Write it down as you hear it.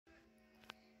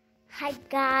Hi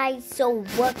guys, so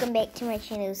welcome back to my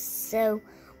channel. So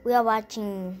we are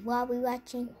watching, what are we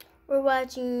watching? We're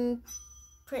watching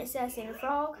Princess and the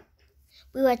Frog.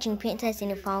 We're watching Princess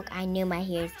and the Frog. I know my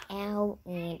hair is out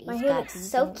and My it's hair got looks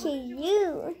so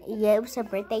cute. Yeah, it was her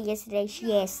birthday yesterday.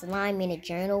 She had slime in a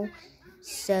journal.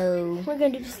 So we're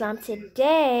gonna do the slime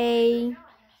today.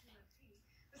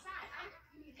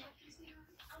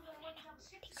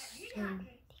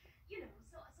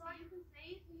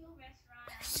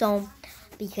 So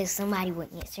because somebody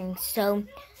wasn't answering. So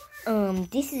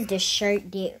this is the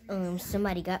shirt that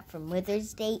somebody got for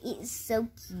Mother's Day. It's so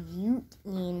cute,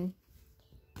 and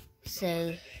so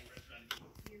it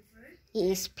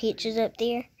is pictures up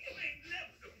there.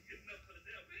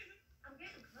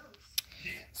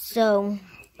 So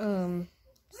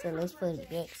let's put it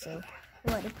back. So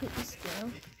I want to put this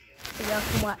down so y'all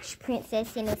can watch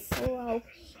Princess and the Frog.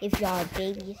 If y'all a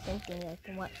baby or something, y'all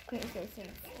can watch Princess and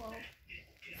the Frog.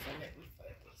 So let me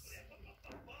focus.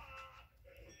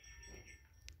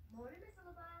 Morning, Miss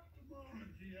Olabab. Good morning,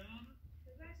 Gianna.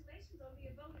 Congratulations on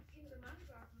being voted King of the Mardi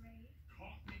Gras Parade.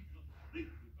 Caught me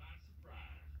completely by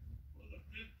surprise. For the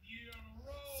 5th year in a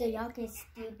row. So y'all can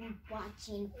still be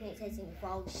watching Princess and the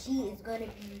Frog. She is gonna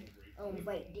be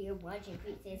right there watching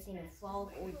Princess and the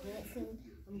Frog or dancing.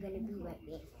 I'm gonna be right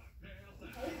there.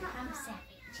 I'm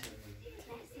savage.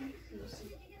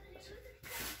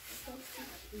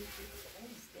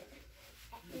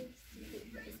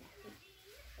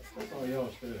 That's all y'all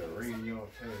instead of reading y'all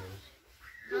tails.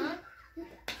 Huh?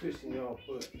 Twisting y'all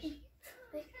butts.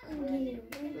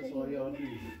 That's all y'all do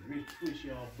is twist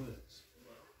y'all butts.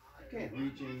 I can't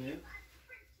reach in there.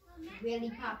 Really,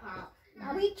 Papa?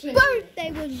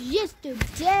 Birthday was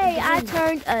yesterday. I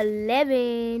turned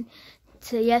 11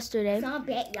 to yesterday. It's not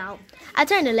bad, y'all. I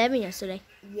turned 11 yesterday.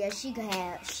 Yeah, she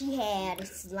had a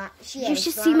slime. You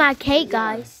should see my cake,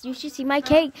 guys. You should see my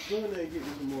cake. Go in there and get me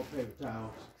some more paper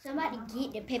towels. Somebody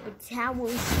get the paper towel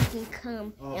so she can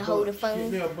come and hold the phone.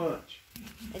 Get me a bunch.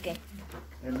 Okay.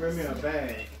 And bring me a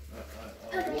bag.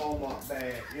 A Walmart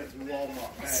bag. Empty Walmart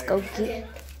bag. Let's go get it.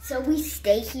 So we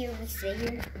stay here.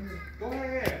 Go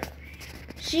ahead.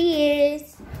 She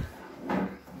is.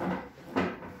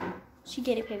 She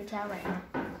get a paper towel right now.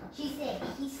 He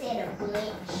said a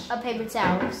bunch. Of paper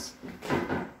towels.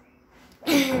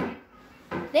 Then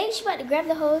she about to grab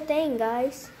the whole thing,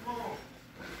 guys.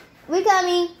 We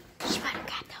coming. She about to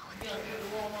grab the whole thing.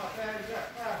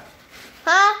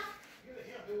 Huh? Get an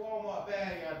empty Walmart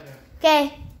bag out there. Okay.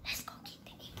 Let's go get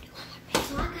the empty Walmart bag.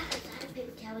 So I got a lot of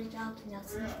paper towels, y'all. Can y'all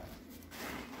see?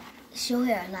 Show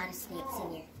her a lot of snacks in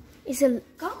here. It's a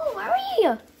go.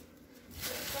 Hurry.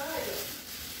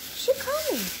 She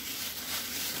coming.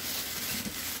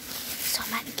 So I'm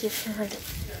about to give her the.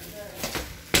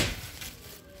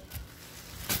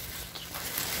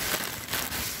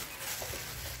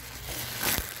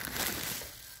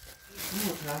 Come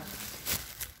on, Ty.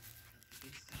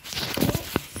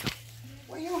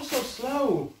 Why y'all so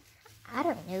slow? I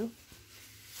don't know.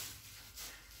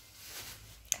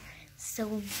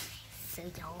 So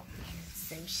y'all,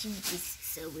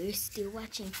 so we're still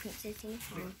watching Princess and the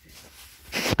Frog.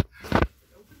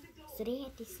 So they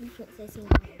had to see Princess and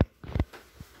the Frog.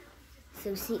 So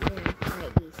sit down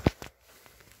like this.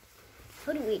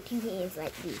 Hold it with 2 hands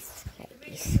like this.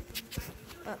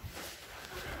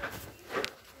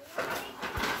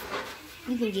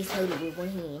 You can just hold it with 1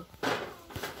 hand.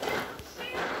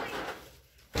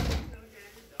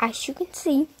 As you can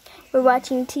see, we're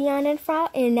watching Tiana and Frog,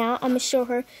 and now I'm gonna show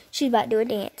her she's about to do a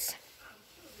dance.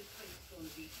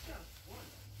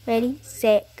 Ready,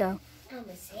 set, go. I'm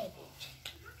a savage.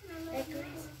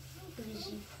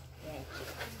 Bougie,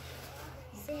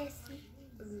 sassy,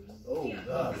 bougie. Oh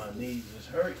God, my knees is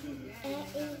hurting. I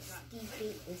am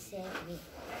stupid. What's happening?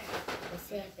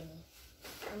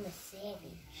 I'm a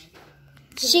savage.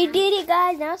 She did it,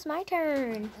 guys. Now it's my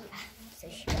turn. So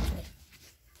she got me.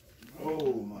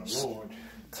 Oh my Lord.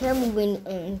 Tell me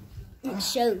when it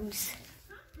shows.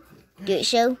 Do it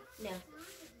show? No.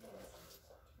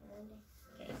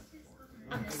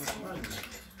 I'm a savage.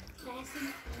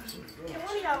 Can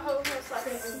one of y'all hold her so I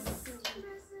can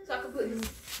put this?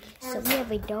 So we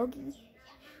have a doggy.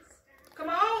 Come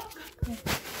on.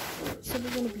 So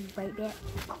we're gonna be right back.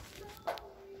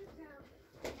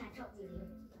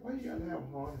 Why you gotta have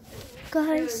horn?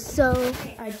 Guys, so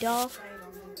our dog.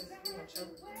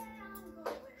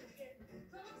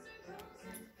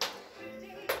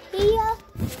 Yeah.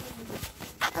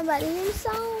 I'm about to sing a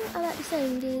song. I'm about to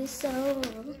sing this song.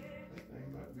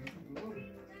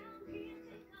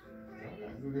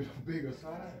 Go get a bigger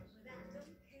size.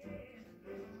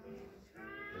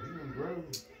 He done grow.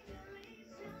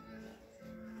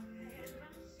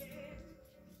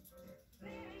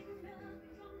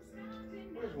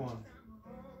 one.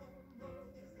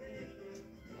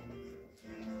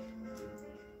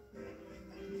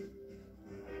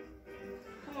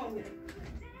 Come on with it.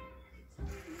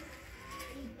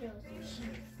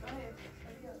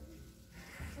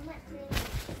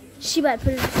 She about to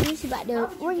put it in the shoes. She about to.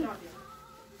 Come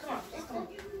on, let's go.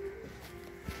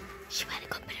 She about to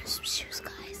go put in some shoes,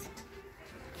 guys.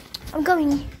 I'm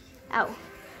going out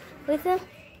with them.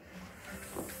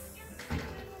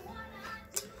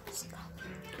 Let's go.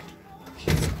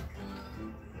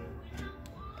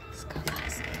 Let's go,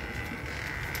 guys.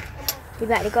 We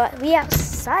about to go. We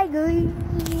outside,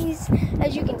 guys.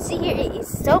 As you can see here, it is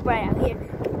so bright out here.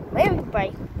 Very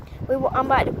bright. I'm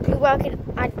about to be walking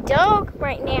our dog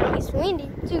right now. It's windy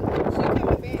too. She's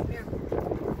coming back now.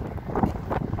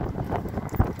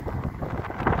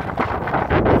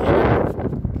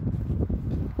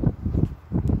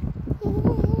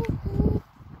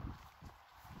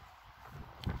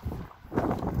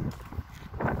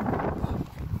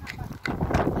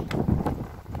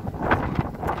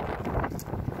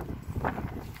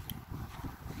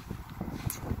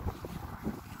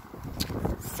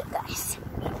 So guys,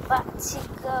 we about to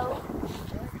go.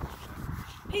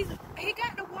 He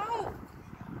got the wall.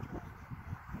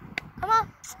 Come on.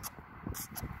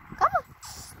 Come on.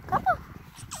 Come on.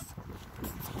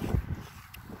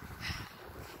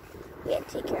 We had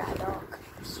to take care of our dog.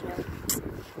 So.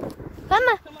 Come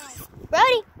on. Come on.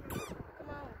 Brody. Come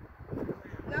on.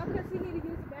 No, because he need to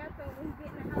use the bathroom when he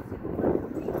get in the house. He can work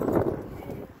with me.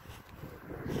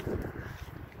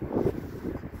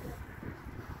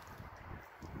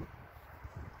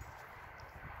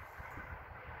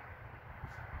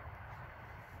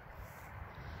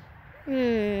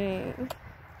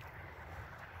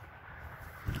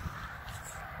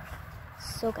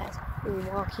 So guys, we're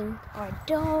walking our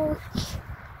dog.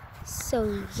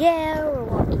 So yeah, we're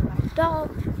walking our dog.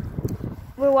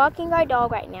 We're walking our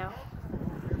dog right now.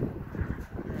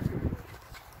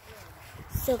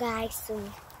 So guys,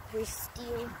 we're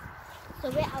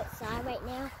outside right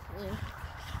now.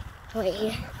 Right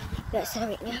here. We're outside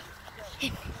right now.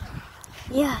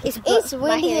 Yeah, it's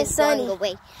windy and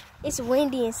sunny. It's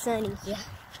windy and sunny. Yeah.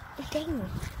 Dang.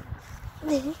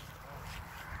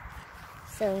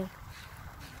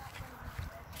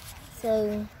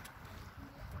 So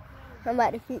I'm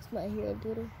about to fix my hair,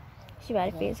 Doodle. She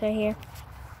about to fix her hair.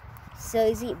 So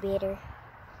is it better?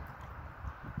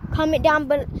 Comment down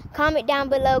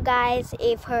below, guys,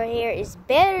 if her hair is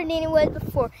better than it was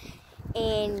before.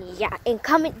 And yeah, and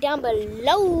comment down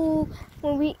below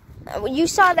when you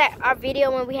saw that our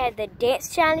video when we had the dance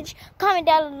challenge. Comment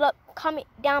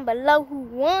down below who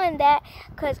won that,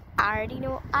 cause I already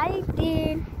know I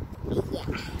did. Yeah.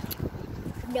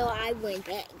 No, I won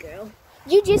that, girl.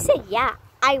 You just said yeah,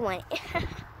 I won it.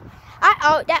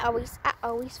 I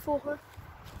always fool her.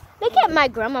 Look at my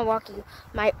grandma walking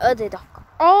my other dog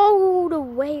all the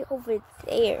way over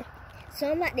there.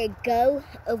 So I'm about to go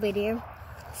over there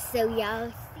so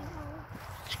y'all see.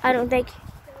 I don't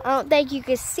think you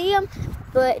can see them,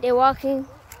 but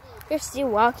they're still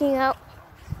walking out.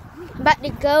 I'm about to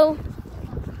go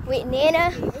with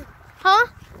Nana. Huh?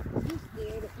 You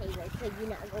scared of Taylor, so you're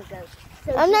not gonna go.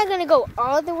 So I'm not gonna go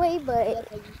all the way, but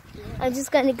I'm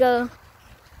just gonna go.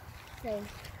 So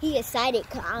he excited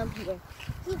cause I'm here.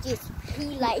 He just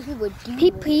pee like he would do.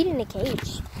 He peed in the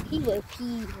cage. He would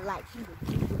pee like he would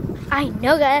do. I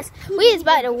know, guys. We is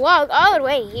about to walk all the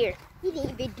way here. He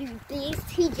didn't even do this.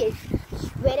 He just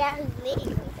spread out his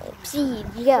legs. Peed,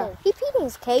 yeah. So he peed in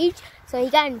his cage, so he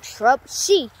got in trouble.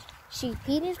 She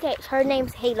peed in his cage. Her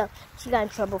name's Halo. She got in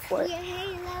trouble for it. Yeah,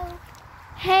 Halo.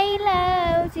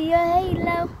 Halo, to your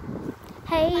Halo.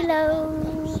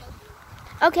 Halo.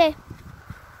 Okay.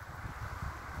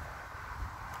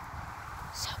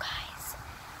 So guys,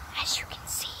 as you can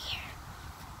see here,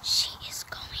 she is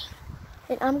going.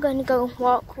 And I'm gonna go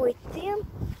walk with them.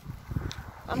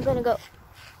 I'm gonna go.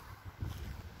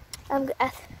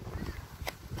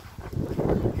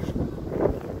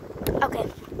 Okay.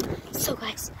 So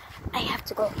guys, I have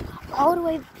to go all the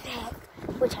way back,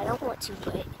 which I don't want to,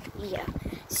 but yeah.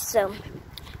 So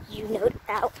you know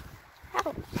out.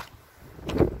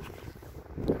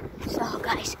 So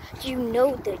guys, you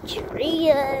know the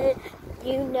drill.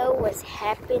 You know what's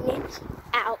happening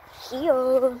out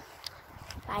here.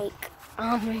 Like,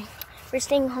 we're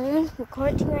staying home, we're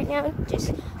quarantined right now,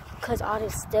 just because all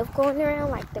this stuff going around,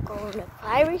 like the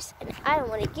coronavirus, and I don't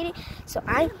want to get it, so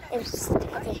I am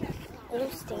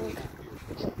staying.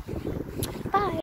 Bye.